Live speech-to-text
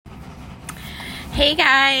Hey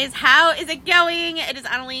guys, how is it going? It is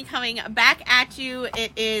Annalie coming back at you.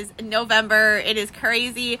 It is November. It is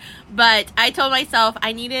crazy, but I told myself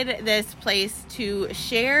I needed this place to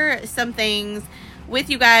share some things with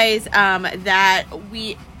you guys that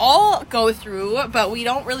we all go through, but we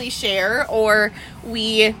don't really share, I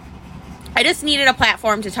just needed a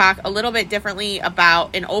platform to talk a little bit differently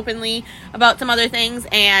about and openly about some other things,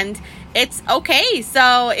 and it's okay.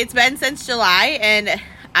 So it's been since July, and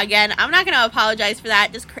again, I'm not going to apologize for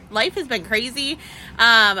that. Just life has been crazy.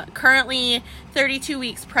 Currently 32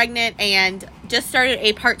 weeks pregnant and just started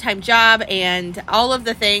a part-time job and all of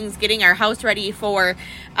the things, getting our house ready for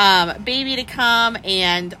baby to come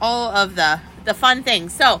and all of the fun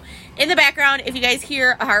things. So in the background, if you guys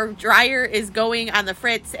hear, our dryer is going on the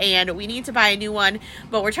fritz and we need to buy a new one,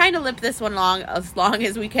 but we're trying to limp this one as long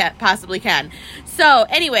as we possibly can. So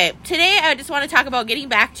anyway, today I just want to talk about getting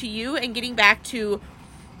back to you and getting back to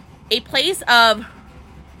a place of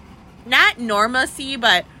not normalcy,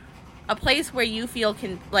 but a place where you feel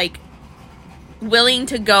willing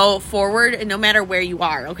to go forward no matter where you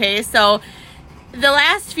are. Okay. So the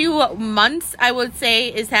last few months, I would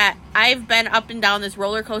say, is that I've been up and down this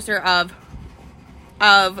roller coaster of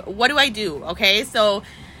what do I do? Okay. So,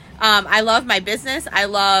 I love my business. I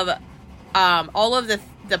love, all of the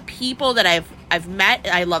people that I've met.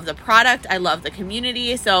 I love the product. I love the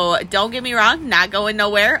community. So don't get me wrong, not going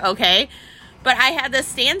nowhere. Okay. But I had this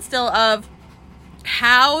standstill of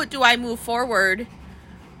how do I move forward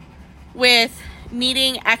with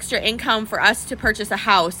needing extra income for us to purchase a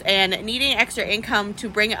house and needing extra income to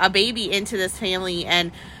bring a baby into this family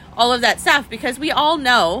and all of that stuff, because we all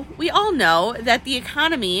know that the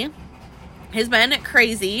economy has been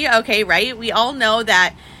crazy. Okay. Right. We all know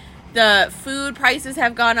that the food prices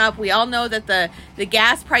have gone up. We all know that the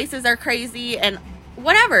gas prices are crazy and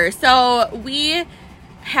whatever. So we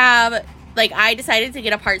have, I decided to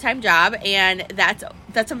get a part-time job, and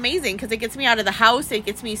that's amazing because it gets me out of the house. It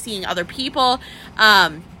gets me seeing other people.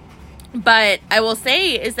 But I will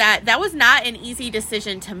say is that was not an easy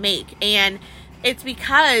decision to make. And it's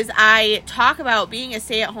because I talk about being a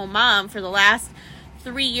stay-at-home mom for the last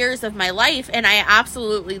 3 years of my life, and I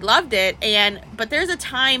absolutely loved it. But there's a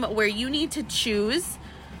time where you need to choose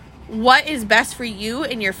what is best for you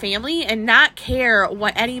and your family and not care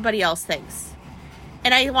what anybody else thinks.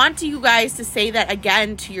 And I want you guys to say that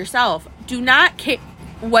again to yourself. Do not care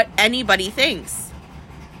what anybody thinks.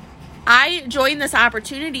 I joined this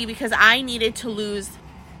opportunity because I needed to lose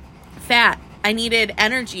fat. I needed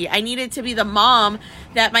energy. I needed to be the mom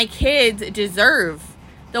that my kids deserve.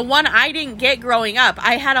 The one I didn't get growing up.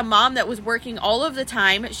 I had a mom that was working all of the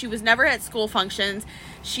time. She was never at school functions.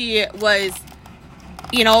 She was,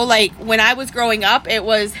 when I was growing up, I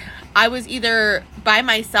was either by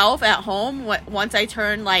myself at home once I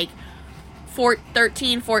turned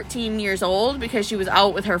 13, 14 years old, because she was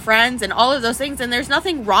out with her friends and all of those things. And there's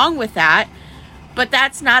nothing wrong with that, but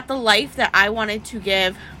that's not the life that I wanted to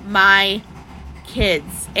give my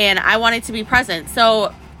kids, and I wanted to be present.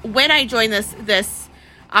 So when I joined this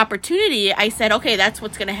opportunity, I said, okay, that's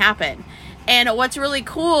what's going to happen. And what's really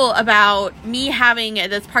cool about me having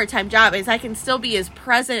this part-time job is I can still be as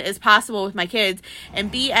present as possible with my kids and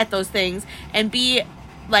be at those things and be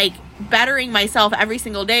bettering myself every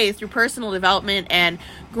single day through personal development and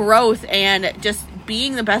growth and just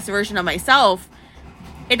being the best version of myself.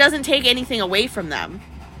 It doesn't take anything away from them.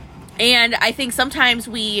 And I think sometimes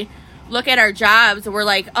we look at our jobs and we're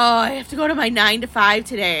like, oh, I have to go to my 9 to 5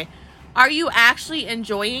 today. Are you actually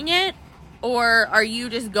enjoying it? Or are you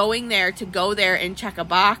just going there to go there and check a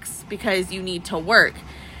box because you need to work?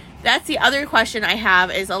 That's the other question I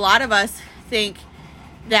have, is a lot of us think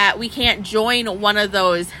that we can't join one of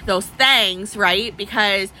those things, right?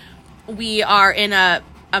 Because we are in a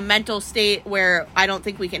mental state where I don't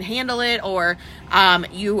think we can handle it, or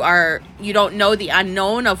you don't know the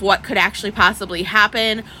unknown of what could actually possibly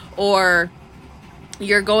happen, or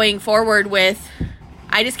you're going forward with,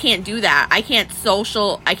 I just can't do that. I can't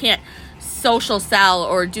social sell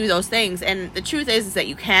or do those things. And the truth is that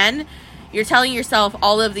you can. You're telling yourself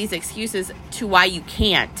all of these excuses to why you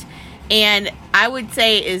can't. And I would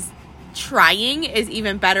say is trying is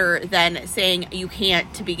even better than saying you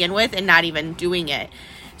can't to begin with and not even doing it.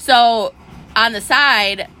 So on the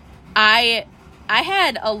side, I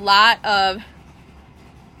had a lot of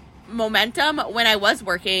momentum when I was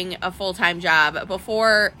working a full-time job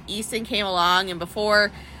before Easton came along and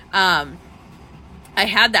before I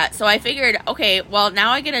had that. So I figured, okay, well,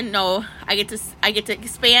 now I get to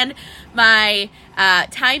expand my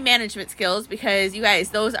time management skills, because you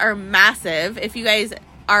guys, those are massive. If you guys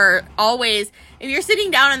are always, if you're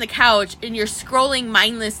sitting down on the couch and you're scrolling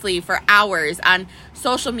mindlessly for hours on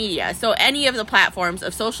social media, so any of the platforms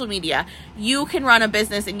of social media, you can run a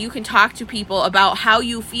business and you can talk to people about how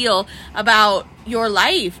you feel about your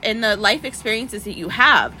life and the life experiences that you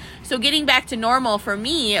have. So getting back to normal for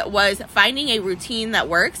me was finding a routine that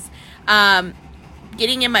works,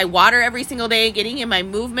 getting in my water every single day, getting in my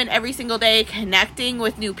movement every single day, connecting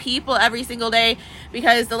with new people every single day.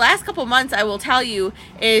 Because the last couple months, I will tell you,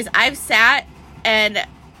 is I've sat and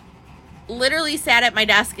literally sat at my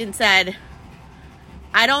desk and said,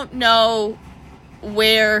 I don't know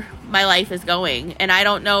where my life is going, and I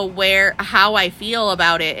don't know how I feel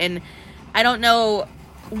about it, and I don't know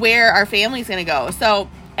where our family's going to go. So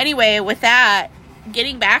anyway, with that,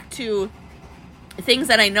 getting back to things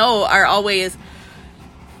that I know are always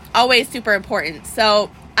super important.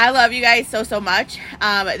 So I love you guys so much.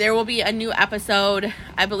 There will be a new episode.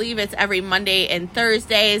 I believe it's every Monday and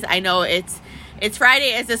Thursdays. I know it's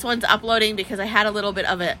Friday as this one's uploading because I had a little bit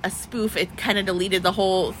of a spoof. It kind of deleted the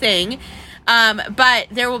whole thing. But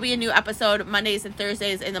there will be a new episode Mondays and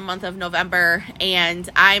Thursdays in the month of November, and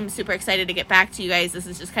I'm super excited to get back to you guys. This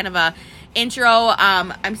is just kind of a intro.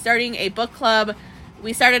 I'm starting a book club.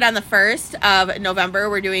 We started on the 1st of November.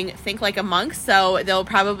 We're doing Think Like a Monk, so there'll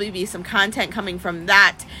probably be some content coming from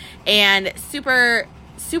that, and super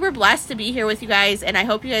blessed to be here with you guys. And I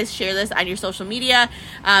hope you guys share this on your social media,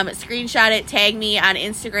 screenshot it, tag me on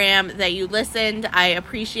Instagram that you listened. I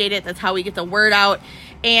appreciate it. That's how we get the word out.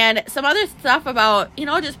 And some other stuff about,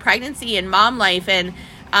 just pregnancy and mom life, and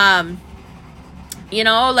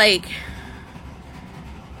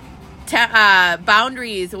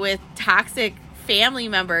boundaries with toxic family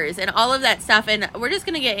members and all of that stuff. And we're just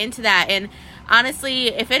going to get into that. And honestly,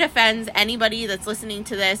 if it offends anybody that's listening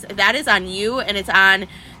to this, that is on you, and it's on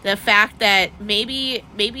the fact that maybe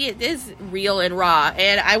it is real and raw.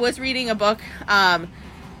 And I was reading a book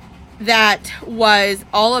that was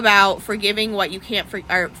all about forgiving what you can't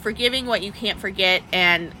forget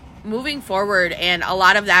and moving forward. And a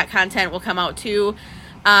lot of that content will come out too.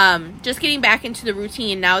 Just getting back into the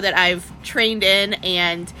routine now that I've trained in,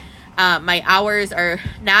 and my hours are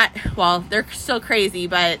they're still crazy,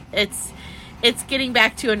 but it's getting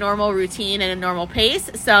back to a normal routine and a normal pace.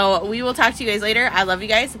 So we will talk to you guys later. I love you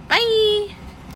guys. Bye.